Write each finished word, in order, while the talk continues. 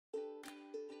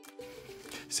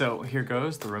So here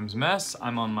goes, the room's a mess,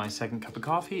 I'm on my second cup of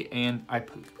coffee, and I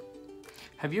poop.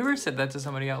 Have you ever said that to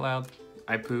somebody out loud?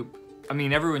 I poop. I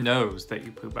mean, everyone knows that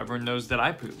you poop, everyone knows that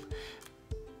I poop.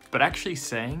 But actually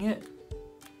saying it,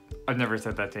 I've never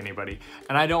said that to anybody.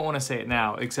 And I don't want to say it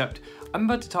now, except I'm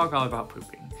about to talk all about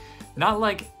pooping. Not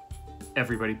like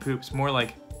everybody poops, more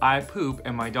like I poop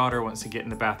and my daughter wants to get in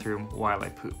the bathroom while I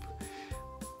poop.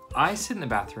 I sit in the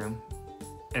bathroom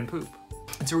and poop.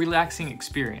 It's a relaxing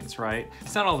experience, right?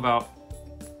 It's not all about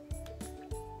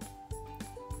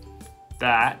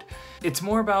that. It's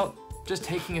more about just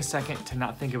taking a second to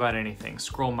not think about anything,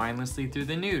 scroll mindlessly through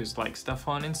the news, like stuff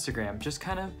on Instagram, just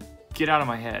kind of get out of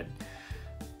my head.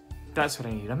 That's what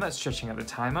I need. I'm not stretching out the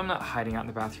time. I'm not hiding out in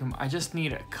the bathroom. I just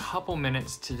need a couple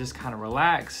minutes to just kind of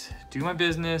relax, do my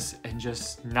business, and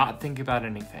just not think about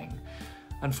anything.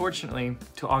 Unfortunately,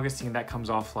 to Augustine, that comes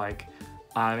off like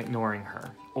I'm ignoring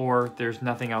her, or there's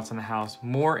nothing else in the house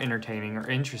more entertaining or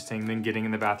interesting than getting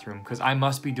in the bathroom because I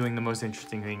must be doing the most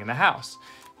interesting thing in the house.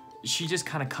 She just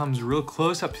kind of comes real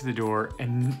close up to the door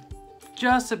and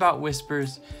just about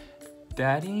whispers,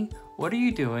 "Daddy, what are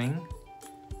you doing?"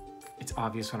 It's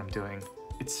obvious what I'm doing.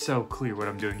 It's so clear what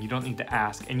I'm doing. You don't need to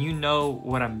ask, and you know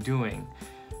what I'm doing.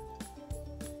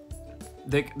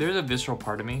 There's a visceral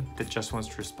part of me that just wants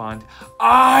to respond,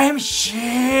 "I'm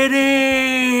shitting!"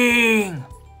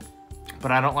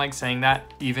 But I don't like saying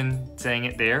that. Even saying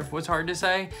it there was hard to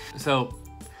say. So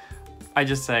I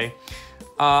just say,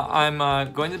 I'm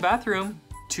going to the bathroom,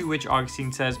 to which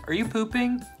Augustine says, "Are you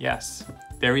pooping?" Yes,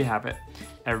 there you have it.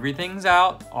 Everything's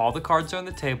out, all the cards are on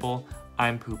the table,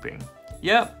 I'm pooping.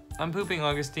 Yep, I'm pooping,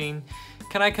 Augustine.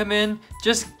 Can I come in?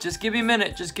 Just give me a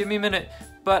minute, just give me a minute.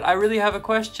 But I really have a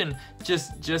question.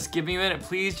 Just give me a minute,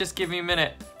 please, just give me a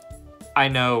minute. I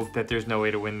know that there's no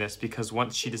way to win this because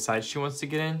once she decides she wants to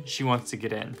get in, she wants to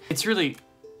get in. It's really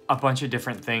a bunch of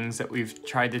different things that we've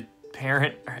tried to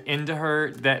parent into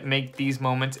her that make these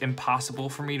moments impossible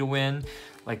for me to win.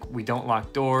 Like, we don't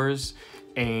lock doors,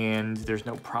 and there's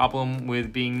no problem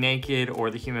with being naked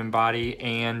or the human body,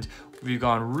 and we've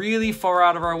gone really far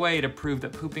out of our way to prove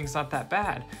that pooping's not that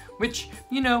bad, which,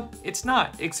 you know, it's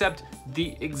not, except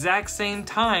the exact same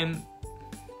time,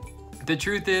 the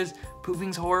truth is,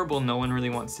 pooping's horrible, no one really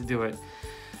wants to do it.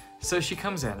 So she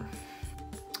comes in,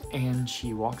 and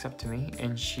she walks up to me,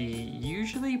 and she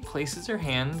usually places her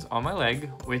hands on my leg,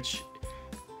 which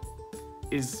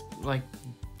is like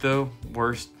the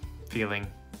worst feeling.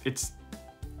 It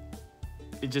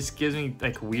just gives me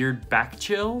like weird back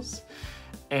chills.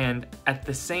 And at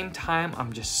the same time,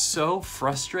 I'm just so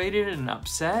frustrated and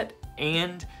upset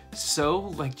and so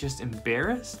like just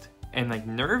embarrassed and like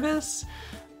nervous.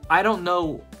 I don't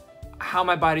know how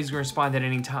my body's gonna respond at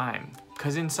any time,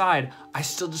 because inside, I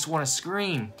still just wanna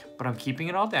scream, but I'm keeping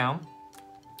it all down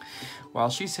while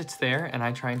she sits there and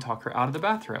I try and talk her out of the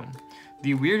bathroom.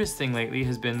 The weirdest thing lately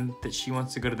has been that she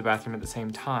wants to go to the bathroom at the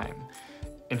same time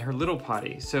in her little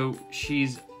potty. So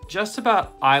she's just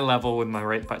about eye level with my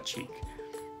right butt cheek.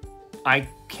 I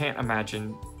can't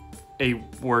imagine a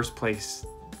worse place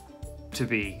to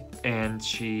be, and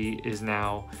she is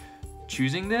now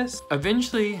choosing this.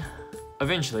 Eventually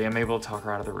I'm able to talk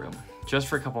her out of the room, just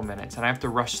for a couple minutes, and I have to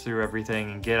rush through everything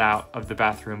and get out of the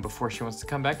bathroom before she wants to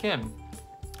come back in.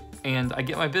 And I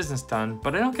get my business done,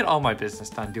 but I don't get all my business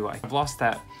done, do I? I've lost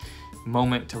that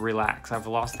moment to relax. I've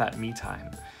lost that me time,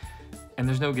 and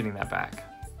there's no getting that back.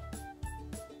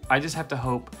 I just have to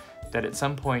hope that at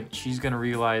some point she's gonna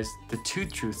realize the two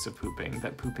truths of pooping,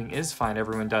 that pooping is fine,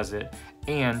 everyone does it,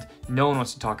 and no one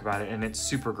wants to talk about it, and it's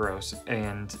super gross,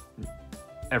 and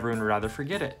everyone would rather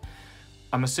forget it.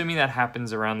 I'm assuming that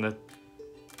happens around the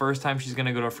first time she's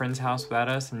gonna go to a friend's house without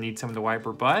us and need someone to wipe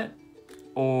her butt,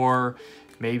 or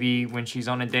maybe when she's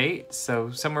on a date.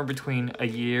 So somewhere between a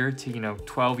year to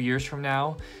 12 years from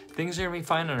now, things are gonna be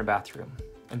fine in her bathroom.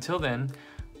 Until then,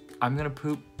 I'm gonna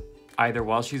poop either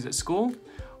while she's at school,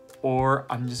 or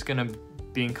I'm just gonna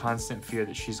be in constant fear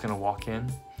that she's gonna walk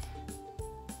in.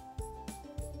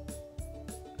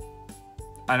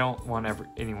 I don't want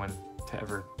anyone to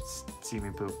ever see me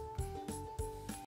poop.